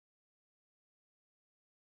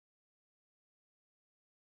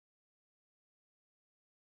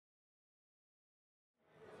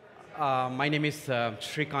My name is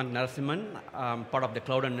Shrikant Narasimhan. I'm part of the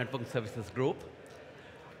Cloud and Networking Services group.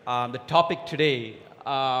 The topic today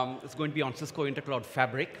is going to be on Cisco Intercloud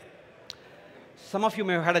Fabric. Some of you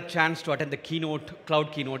may have had a chance to attend the keynote,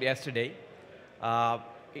 cloud keynote yesterday.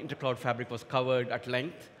 Intercloud Fabric was covered at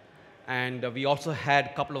length. And we also had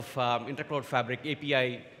a couple of Intercloud Fabric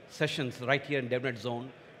API sessions right here in DevNet Zone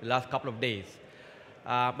the last couple of days.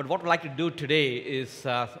 But what we'd like to do today is,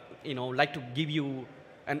 like to give you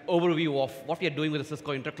an overview of what we are doing with the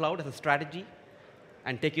Cisco Intercloud as a strategy,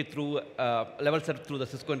 and take you through level set through the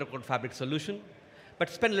Cisco Intercloud Fabric solution, but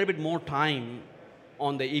spend a little bit more time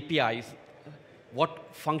on the APIs,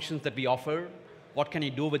 what functions that we offer, what can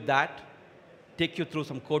you do with that, take you through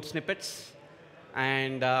some code snippets,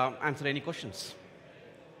 and answer any questions.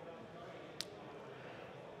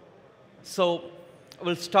 So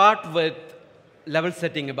we'll start with level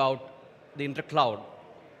setting about the Intercloud.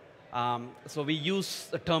 So we use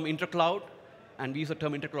the term Intercloud, and we use the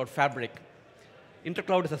term Intercloud Fabric.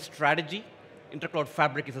 Intercloud is a strategy. Intercloud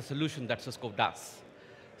Fabric is a solution that Cisco does.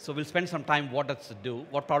 So we'll spend some time what does it do,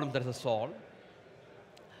 what problems does it solve.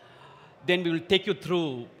 Then we will take you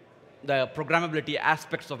through the programmability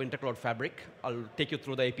aspects of Intercloud Fabric. I'll take you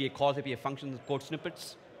through the API calls, API functions, code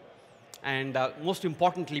snippets. And most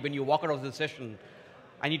importantly, when you walk out of this session,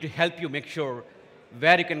 I need to help you make sure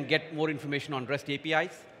where you can get more information on REST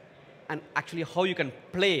APIs, and actually how you can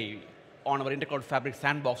play on our Intercloud Fabric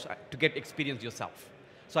sandbox to get experience yourself.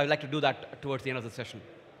 So I'd like to do that towards the end of the session.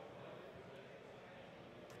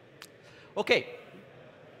 OK,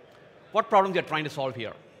 what problems we are trying to solve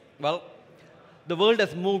here? Well, the world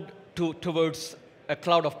has moved towards a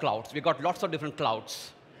cloud of clouds. We've got lots of different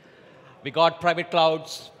clouds. We got private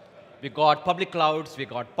clouds. We got public clouds. We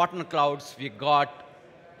got partner clouds. We got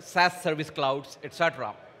SaaS service clouds,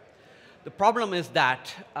 etc. The problem is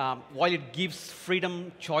that while it gives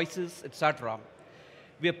freedom, choices, etc.,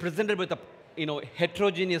 we are presented with a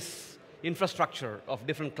heterogeneous infrastructure of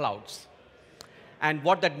different clouds. And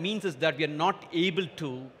what that means is that we are not able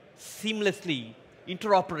to seamlessly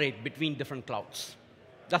interoperate between different clouds.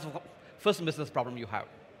 That's the first business problem you have.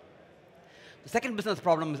 The second business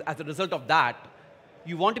problem is, as a result of that,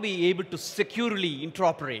 you want to be able to securely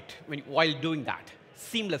interoperate while doing that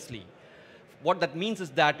seamlessly. What that means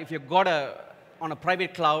is that if you've got on a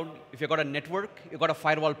private cloud, if you've got a network, you've got a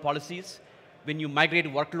firewall policies, when you migrate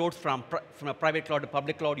workloads from a private cloud to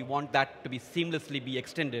public cloud, you want that to be seamlessly be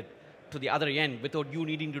extended to the other end without you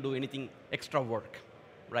needing to do anything extra work,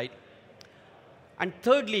 right? And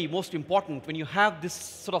thirdly, most important, when you have this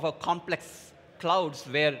sort of a complex clouds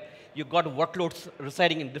where you've got workloads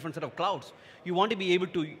residing in different set of clouds, you want to be able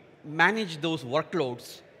to manage those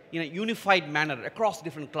workloads in a unified manner across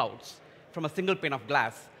different clouds from a single pane of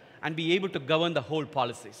glass, and be able to govern the whole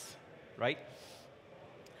policies, right?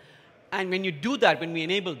 And when you do that, when we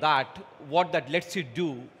enable that, what that lets you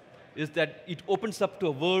do is that it opens up to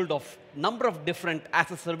a world of number of different as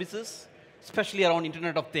services, especially around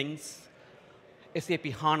Internet of Things, SAP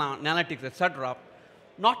HANA, analytics, etc.,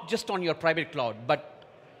 not just on your private cloud, but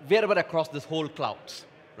wherever across this whole clouds,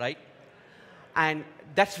 right? And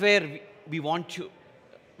that's where we want to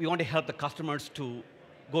help the customers to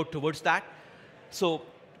go towards that. So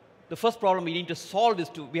the first problem we need to solve is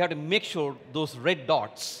we have to make sure those red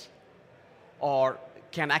dots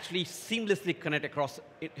can actually seamlessly connect across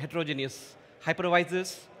heterogeneous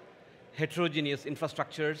hypervisors, heterogeneous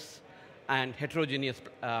infrastructures, and heterogeneous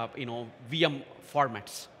VM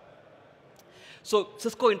formats. So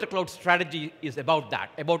Cisco Intercloud strategy is about that,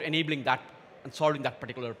 about enabling that and solving that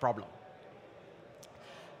particular problem.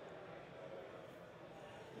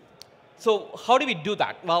 So how do we do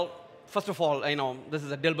that? Well, first of all, this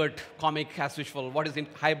is a Dilbert comic, as usual. What is in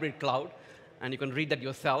hybrid cloud? And you can read that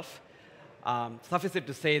yourself. Suffice it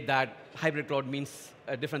to say that hybrid cloud means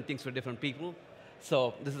different things for different people.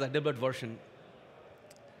 So this is a Dilbert version.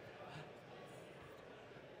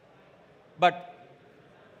 But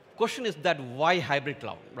question is that why hybrid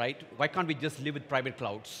cloud, right? Why can't we just live with private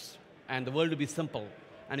clouds and the world will be simple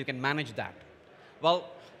and you can manage that? Well,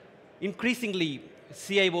 increasingly,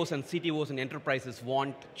 CIOs and CTOs and enterprises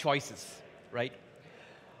want choices, right?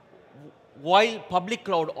 While public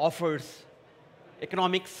cloud offers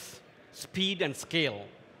economics, speed, and scale,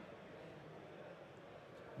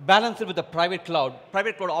 balance it with the private cloud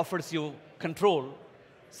offers you control,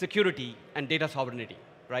 security, and data sovereignty,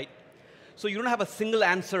 right? So you don't have a single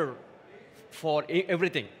answer for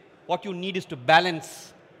everything. What you need is to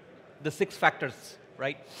balance the 6 factors,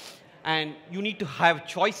 right? And you need to have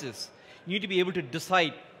choices. You need to be able to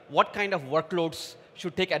decide what kind of workloads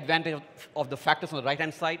should take advantage of the factors on the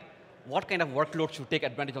right-hand side, what kind of workload should take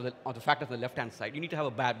advantage of the factors on the left-hand side. You need to have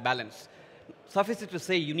a balance. Suffice it to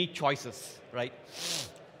say, you need choices, right?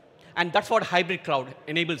 And that's what hybrid cloud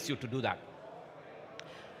enables you to do that.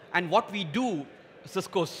 And what we do,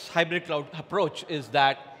 Cisco's hybrid cloud approach, is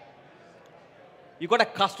that you got a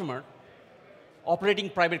customer operating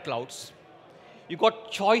private clouds. You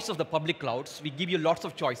got choice of the public clouds. We give you lots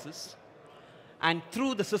of choices. And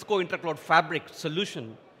through the Cisco Intercloud Fabric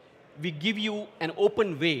solution, we give you an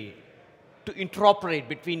open way to interoperate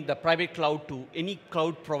between the private cloud to any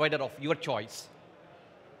cloud provider of your choice.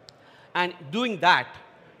 And doing that,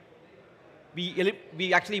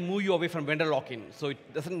 we actually move you away from vendor lock-in. So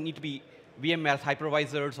it doesn't need to be VMware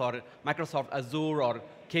hypervisors or Microsoft Azure or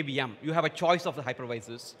KVM. You have a choice of the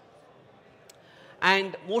hypervisors.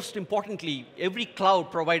 And most importantly, every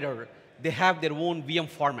cloud provider, they have their own VM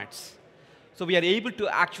formats. So we are able to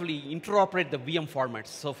actually interoperate the VM formats.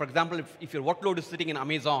 So for example, if your workload is sitting in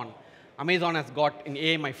Amazon, Amazon has got an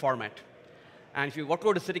AMI format. And if your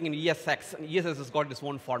workload is sitting in ESX, and ESX has got its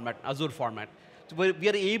own format, Azure format. So we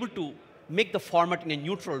are able to make the format in a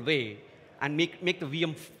neutral way and make the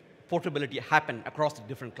VM portability happen across the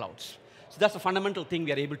different clouds. So that's a fundamental thing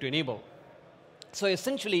we are able to enable. So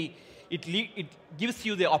essentially, it gives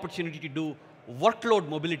you the opportunity to do workload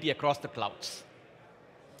mobility across the clouds.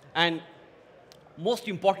 And most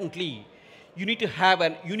importantly, you need to have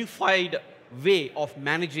a unified way of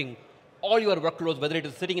managing all your workloads, whether it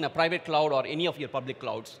is sitting in a private cloud or any of your public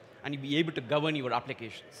clouds, and you'll be able to govern your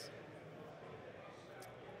applications.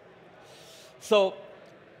 So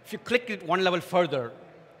if you click it one level further,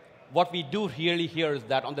 what we do really here is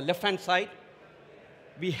that on the left-hand side,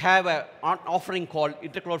 we have an offering called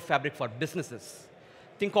Intercloud Fabric for businesses.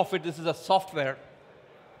 Think of it, this is a software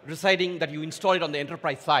residing that you install it on the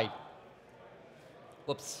enterprise side.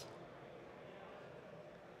 Oops.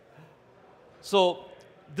 So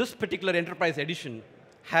this particular enterprise edition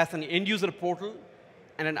has an end-user portal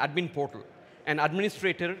and an admin portal. An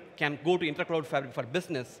administrator can go to Intercloud Fabric for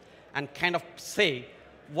Business and kind of say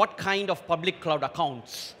what kind of public cloud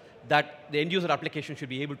accounts that the end-user application should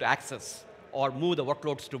be able to access or move the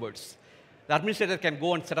workloads towards. The administrator can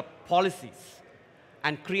go and set up policies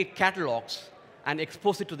and create catalogs and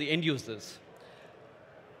expose it to the end users.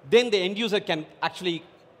 Then the end user can actually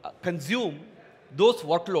consume those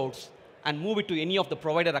workloads and move it to any of the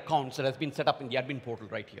provider accounts that has been set up in the admin portal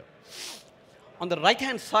right here. On the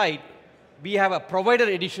right-hand side, we have a provider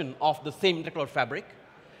edition of the same Intercloud Fabric.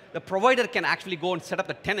 The provider can actually go and set up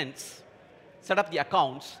the tenants, set up the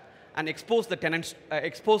accounts, and expose the tenants,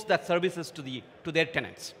 expose that services to their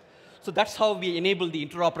tenants. So that's how we enable the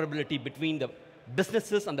interoperability between the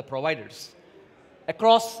businesses and the providers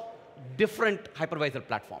across different hypervisor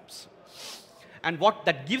platforms. And what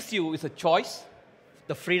that gives you is a choice,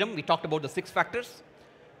 the freedom. We talked about the 6 factors.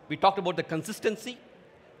 We talked about the consistency,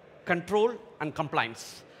 control, and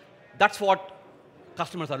compliance. That's what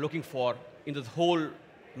customers are looking for in this whole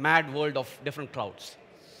mad world of different clouds.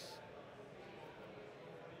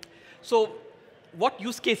 So what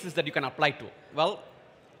use cases that you can apply to? Well,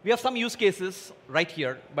 we have some use cases right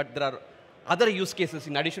here, but there are other use cases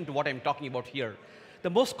in addition to what I'm talking about here. The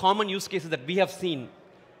most common use cases that we have seen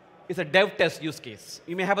is a dev test use case.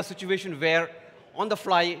 You may have a situation where, on the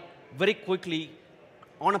fly, very quickly,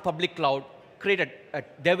 on a public cloud, create a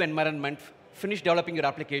dev environment, finish developing your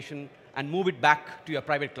application, and move it back to your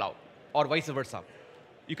private cloud, or vice versa.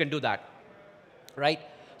 You can do that, right?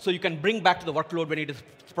 So you can bring back to the workload when it is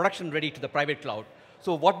production ready to the private cloud.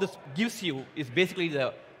 So what this gives you is basically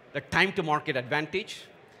the time to market advantage,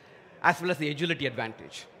 as well as the agility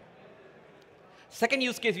advantage. Second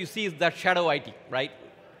use case you see is that shadow IT, right?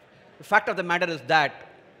 The fact of the matter is that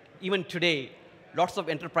even today, lots of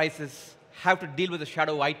enterprises have to deal with the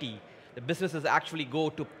shadow IT. The businesses actually go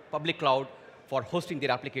to public cloud for hosting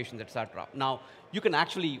their applications, et cetera. Now, you can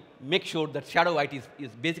actually make sure that shadow IT is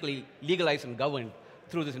basically legalized and governed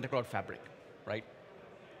through this Intercloud Fabric, right?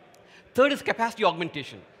 Third is capacity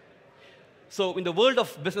augmentation. So in the world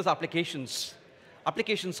of business applications,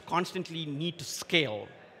 applications constantly need to scale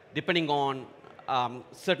depending on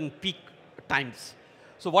certain peak times.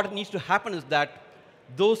 So what needs to happen is that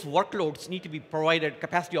those workloads need to be provided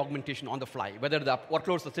capacity augmentation on the fly, whether the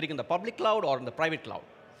workloads are sitting in the public cloud or in the private cloud.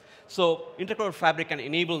 So Intercloud Fabric can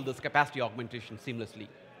enable this capacity augmentation seamlessly.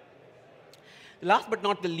 Last but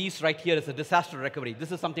not the least right here is a disaster recovery.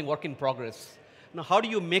 This is something work in progress. Now, how do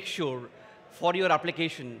you make sure for your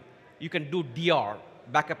application you can do DR,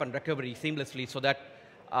 backup and recovery, seamlessly so that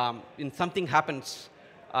when something happens,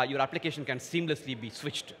 your application can seamlessly be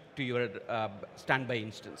switched to your standby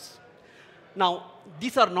instance? Now,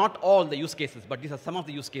 these are not all the use cases, but these are some of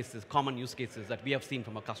the use cases, common use cases that we have seen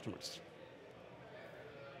from our customers.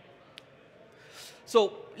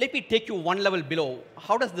 So let me take you one level below.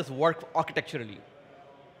 How does this work architecturally?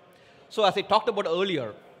 So as I talked about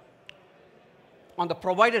earlier, on the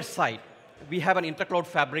provider side, we have an Intercloud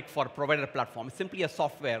fabric for provider platform. It's simply a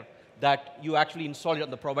software that you actually install it on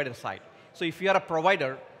the provider side. So if you are a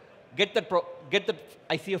provider, get the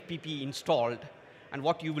ICFPP installed, and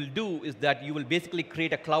what you will do is that you will basically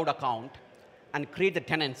create a cloud account and create the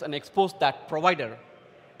tenants and expose that provider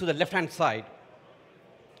to the left-hand side,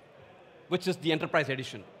 which is the Enterprise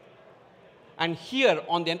Edition. And here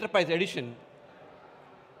on the Enterprise Edition,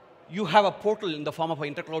 you have a portal in the form of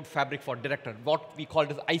an Intercloud Fabric for Director, what we call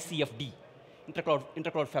it as ICFD,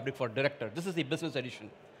 Intercloud Fabric for Director. This is the Business Edition.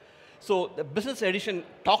 So the Business Edition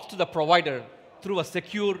talks to the provider through a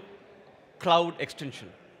secure cloud extension,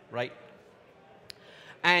 right?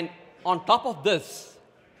 And on top of this,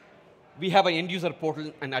 we have an end-user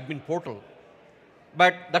portal and admin portal.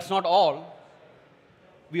 But that's not all.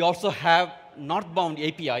 We also have northbound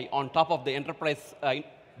API on top of the Enterprise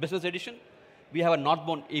Business Edition. We have a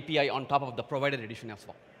northbound API on top of the Provider Edition as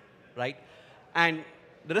well, right? And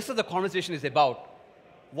the rest of the conversation is about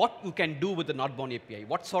what you can do with the northbound API,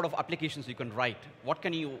 what sort of applications you can write,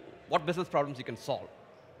 what business problems you can solve.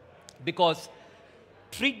 Because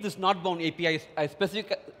treat this northbound API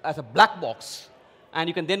as a black box, and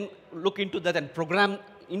you can then look into that and program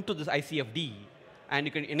into this ICFD, and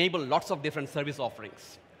you can enable lots of different service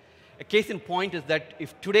offerings. A case in point is that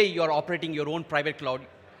if today you are operating your own private cloud,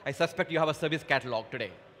 I suspect you have a service catalog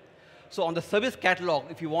today. So on the service catalog,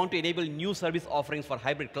 if you want to enable new service offerings for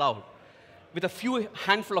hybrid cloud, with a few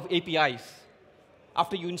handful of APIs,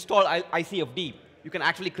 after you install ICFD, you can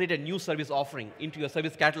actually create a new service offering into your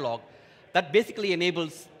service catalog that basically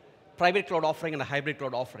enables private cloud offering and a hybrid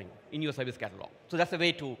cloud offering in your service catalog. So that's a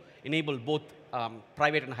way to enable both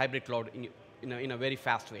private and hybrid cloud in a very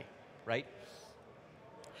fast way, right?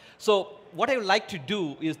 So what I would like to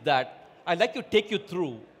do is that I'd like to take you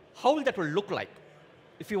through how that will look like.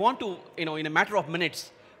 If you want to, in a matter of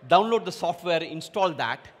minutes, download the software, install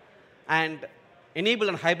that, and enable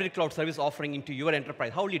a hybrid cloud service offering into your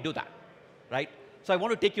enterprise, how will you do that, right? So I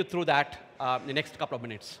want to take you through that in the next couple of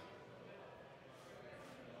minutes.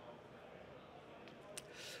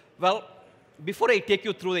 Well, before I take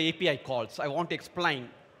you through the API calls, I want to explain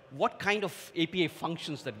what kind of API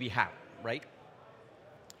functions that we have, right?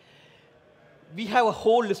 We have a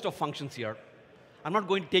whole list of functions here. I'm not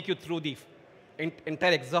going to take you through the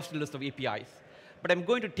entire exhaustive list of APIs, but I'm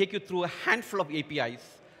going to take you through a handful of APIs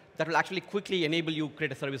that will actually quickly enable you to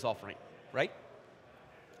create a service offering, right?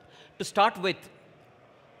 To start with,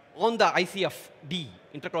 on the ICFD,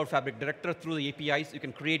 Intercloud Fabric Director, through the APIs, you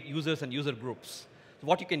can create users and user groups. So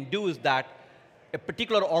what you can do is that a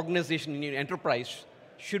particular organization in your enterprise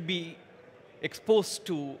should be exposed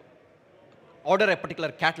to order a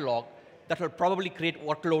particular catalog that will probably create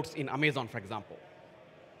workloads in Amazon, for example.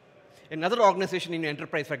 Another organization in your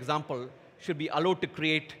enterprise, for example, should be allowed to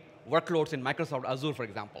create workloads in Microsoft Azure, for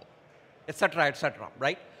example, et cetera,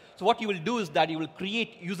 right? So what you will do is that you will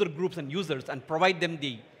create user groups and users and provide them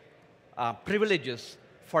the privileges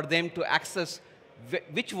for them to access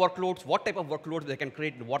which workloads, what type of workloads they can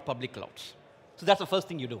create in what public clouds. So that's the first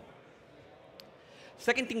thing you do.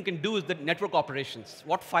 Second thing you can do is the network operations,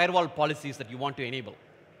 what firewall policies that you want to enable,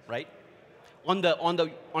 right? On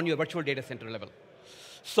your virtual data center level.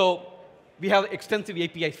 So we have extensive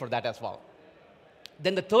APIs for that as well.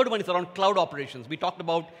 Then the third one is around cloud operations. We talked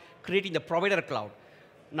about creating the provider cloud.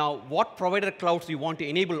 Now, what provider clouds do you want to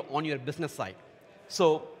enable on your business side?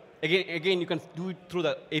 So again, you can do it through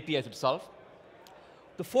the APIs itself.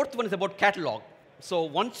 The fourth one is about catalog. So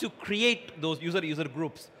once you create those user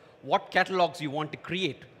groups, what catalogs you want to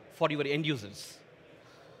create for your end users.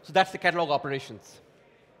 So that's the catalog operations.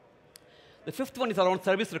 The fifth one is around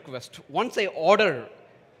service request. Once I order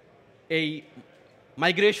a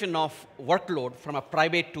migration of workload from a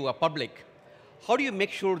private to a public, how do you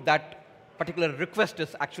make sure that particular request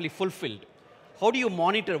is actually fulfilled? How do you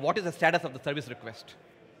monitor what is the status of the service request?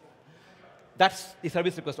 That's the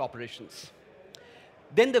service request operations.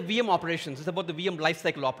 Then the VM operations is about the VM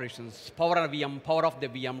lifecycle operations. Power on a VM, power off the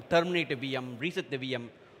VM, terminate a VM, reset the VM.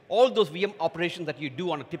 All those VM operations that you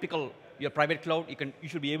do on a typical your private cloud, you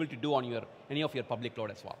should be able to do on any of your public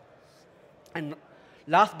cloud as well. And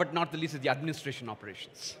last but not the least is the administration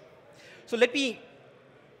operations. So the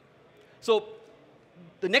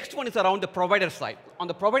next one is around the provider side. On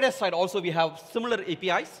the provider side also we have similar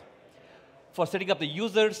APIs for setting up the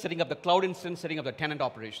users, setting up the cloud instance, setting up the tenant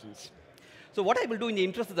operations. So what I will do in the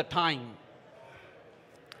interest of the time,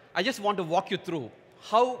 I just want to walk you through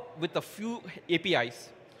how, with a few APIs,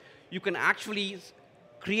 you can actually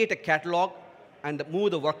create a catalog and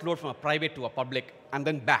move the workload from a private to a public, and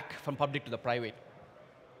then back from public to the private.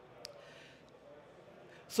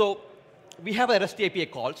 So we have a REST API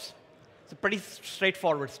calls. It's pretty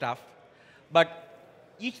straightforward stuff. But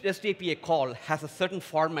each REST API call has a certain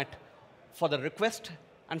format for the request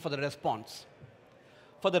and for the response.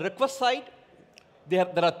 For the request side, there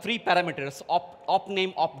are three parameters: op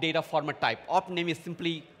name, op data, format type. Op name is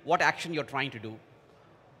simply what action you're trying to do.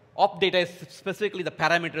 Op data is specifically the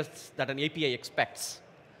parameters that an API expects.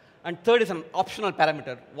 And third is an optional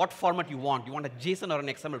parameter, what format you want. You want a JSON or an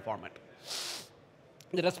XML format.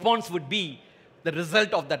 The response would be the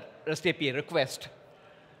result of that REST API request.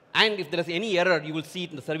 And if there is any error, you will see it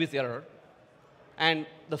in the service error. And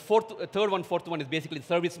the third one, fourth one is basically the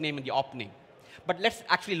service name and the op name. But let's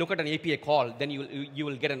actually look at an API call. Then you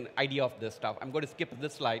will get an idea of this stuff. I'm going to skip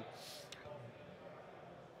this slide.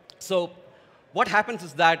 So what happens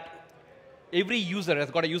is that every user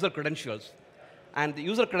has got a user credentials. And the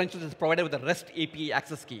user credentials is provided with a REST API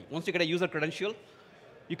access key. Once you get a user credential,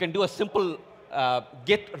 you can do a simple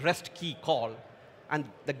get REST key call. And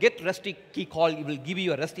the get REST key call will give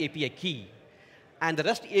you a REST API key. And the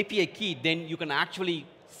REST API key, then you can actually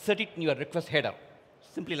set it in your request header,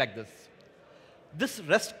 simply like this. This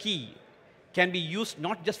REST key can be used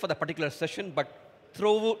not just for the particular session, but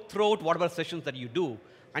throughout whatever sessions that you do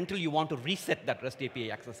until you want to reset that REST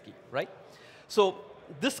API access key, right? So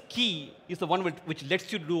this key is the one which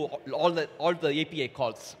lets you do all the API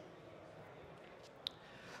calls.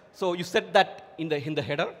 So you set that in the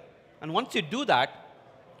header. And once you do that,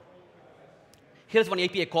 here's one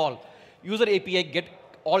API call. User API get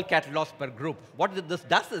all catalogs per group. What this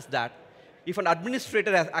does is that if an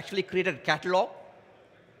administrator has actually created a catalog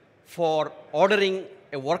for ordering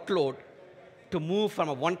a workload to move from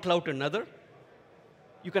one cloud to another,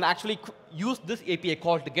 you can actually use this API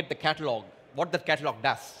call to get the catalog, what that catalog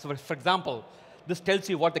does. So for example, this tells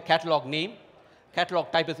you what the catalog name,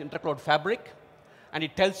 catalog type is Intercloud Fabric, and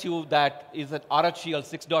it tells you that is an RHEL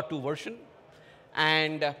 6.2 version,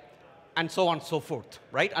 and so on and so forth,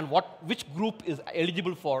 right? And which group is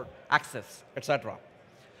eligible for access, etc.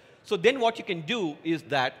 So then what you can do is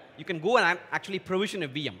that you can go and actually provision a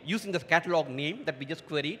VM using this catalog name that we just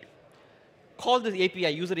queried, call this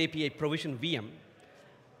API, user API provision VM,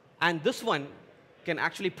 and this one can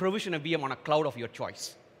actually provision a VM on a cloud of your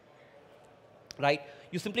choice, right?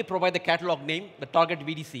 You simply provide the catalog name, the target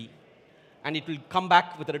VDC, and it will come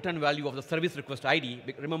back with a return value of the service request ID.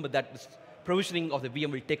 Remember that this provisioning of the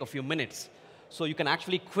VM will take a few minutes. So you can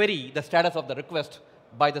actually query the status of the request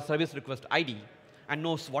by the service request ID and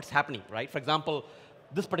knows what's happening, right? For example,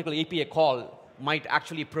 this particular API call might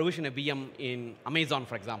actually provision a VM in Amazon,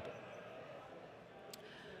 for example.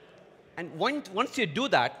 And once you do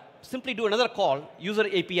that, simply do another call, user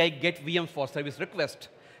API get VM for service request.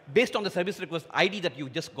 Based on the service request ID that you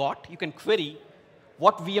just got, you can query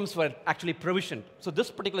what VMs were actually provisioned. So this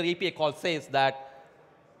particular API call says that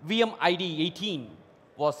VM ID 18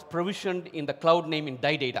 was provisioned in the cloud name in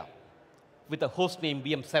DiData with a host name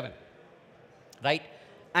VM7, right?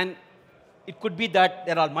 And it could be that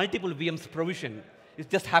there are multiple VMs provisioned. It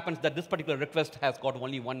just happens that this particular request has got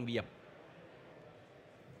only one VM.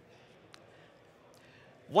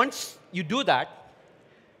 Once you do that,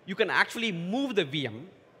 you can actually move the VM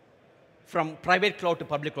from private cloud to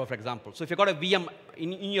public cloud, for example. So if you've got a VM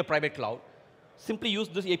in your private cloud, simply use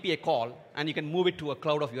this API call, and you can move it to a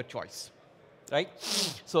cloud of your choice, right?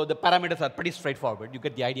 So the parameters are pretty straightforward. You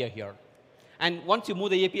get the idea here. And once you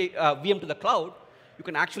move the API VM to the cloud, you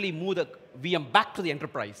can actually move the VM back to the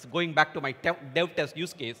enterprise. Going back to my dev test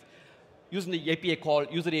use case, using the API call,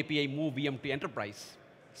 user API move VM to enterprise.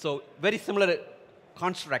 So very similar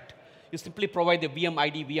construct. You simply provide the VM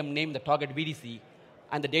ID, VM name, the target VDC,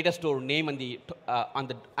 and the data store name and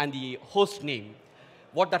the host name.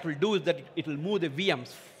 What that will do is that it will move the VMs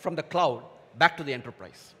from the cloud back to the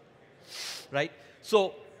enterprise, right?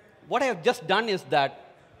 So what I have just done is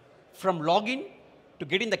that from login to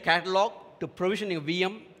getting the catalog to provisioning a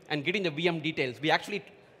VM and getting the VM details, we actually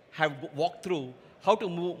have walked through how to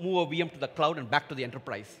move a VM to the cloud and back to the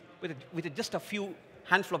enterprise with just a few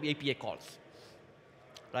handful of API calls,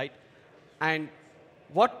 right? And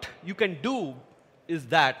what you can do is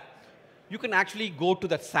that you can actually go to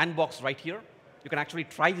that sandbox right here. You can actually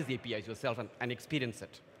try these APIs yourself and experience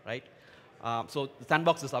it, right? So the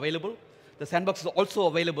sandbox is available. The sandbox is also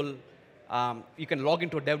available. You can log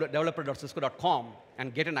into developer.cisco.com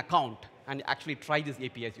and get an account and actually try these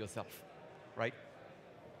APIs yourself, right?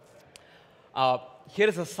 Here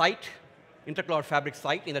is a site, Intercloud Fabric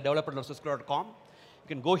site in the developer.cisco.com. You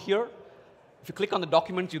can go here. If you click on the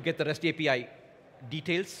documents, you get the REST API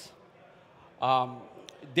details.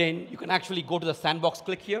 Then you can actually go to the sandbox,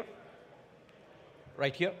 click here,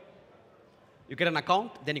 right here. You get an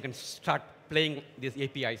account, then you can start playing these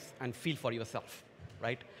APIs and feel for yourself,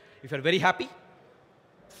 right? If you're very happy,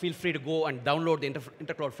 feel free to go and download the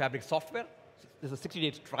Intercloud Fabric software. There's a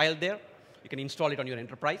 60-day trial there. You can install it on your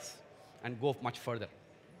enterprise and go much further.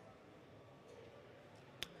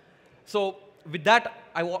 So with that,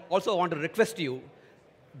 I also want to request you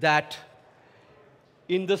that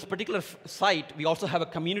in this particular site, we also have a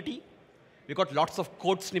community. We've got lots of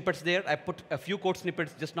code snippets there. I put a few code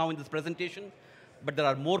snippets just now in this presentation, but there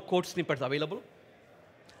are more code snippets available.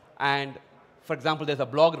 And for example, there's a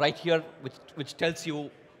blog right here which tells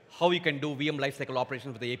you how you can do VM lifecycle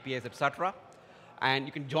operations with the APIs, et cetera. And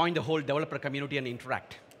you can join the whole developer community and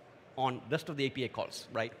interact on the rest of the API calls,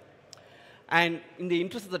 right? And in the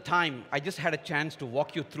interest of the time, I just had a chance to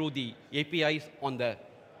walk you through the APIs on the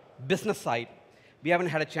business side. We haven't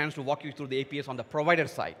had a chance to walk you through the APIs on the provider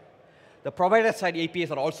side. The provider side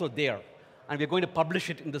APIs are also there, and we're going to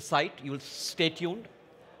publish it in the site. You will stay tuned,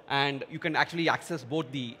 and you can actually access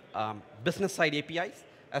both the business side APIs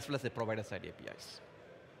as well as the provider side APIs.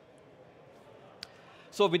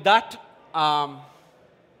 So with that, I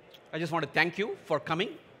just want to thank you for coming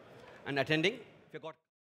and attending. If you got